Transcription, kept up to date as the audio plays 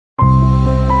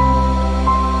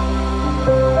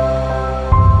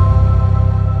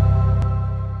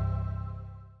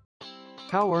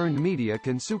How earned media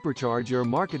can supercharge your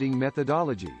marketing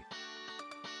methodology.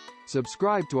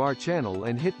 Subscribe to our channel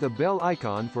and hit the bell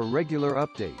icon for regular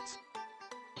updates.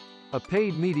 A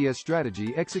paid media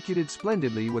strategy executed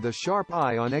splendidly with a sharp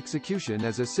eye on execution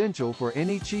is essential for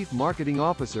any chief marketing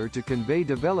officer to convey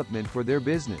development for their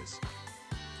business.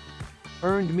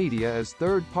 Earned media is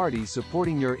third parties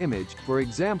supporting your image, for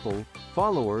example,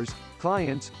 followers,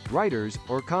 clients, writers,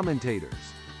 or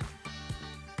commentators.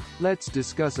 Let's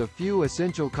discuss a few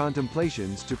essential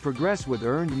contemplations to progress with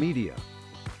earned media.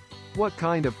 What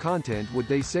kind of content would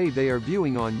they say they are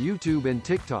viewing on YouTube and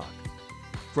TikTok?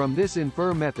 From this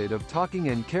infer method of talking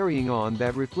and carrying on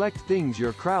that reflect things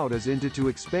your crowd is into to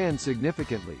expand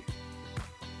significantly.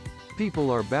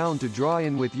 People are bound to draw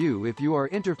in with you if you are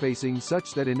interfacing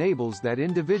such that enables that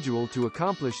individual to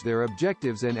accomplish their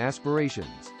objectives and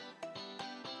aspirations.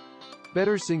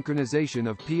 Better synchronization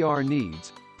of PR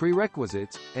needs,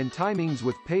 prerequisites, and timings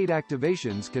with paid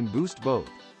activations can boost both.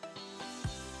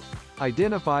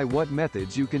 Identify what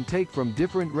methods you can take from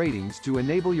different ratings to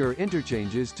enable your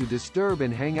interchanges to disturb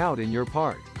and hang out in your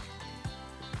part.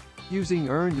 Using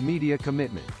earned media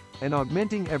commitment and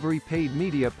augmenting every paid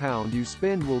media pound you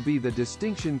spend will be the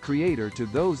distinction creator to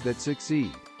those that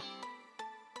succeed.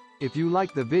 If you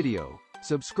like the video,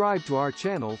 subscribe to our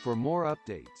channel for more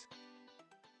updates.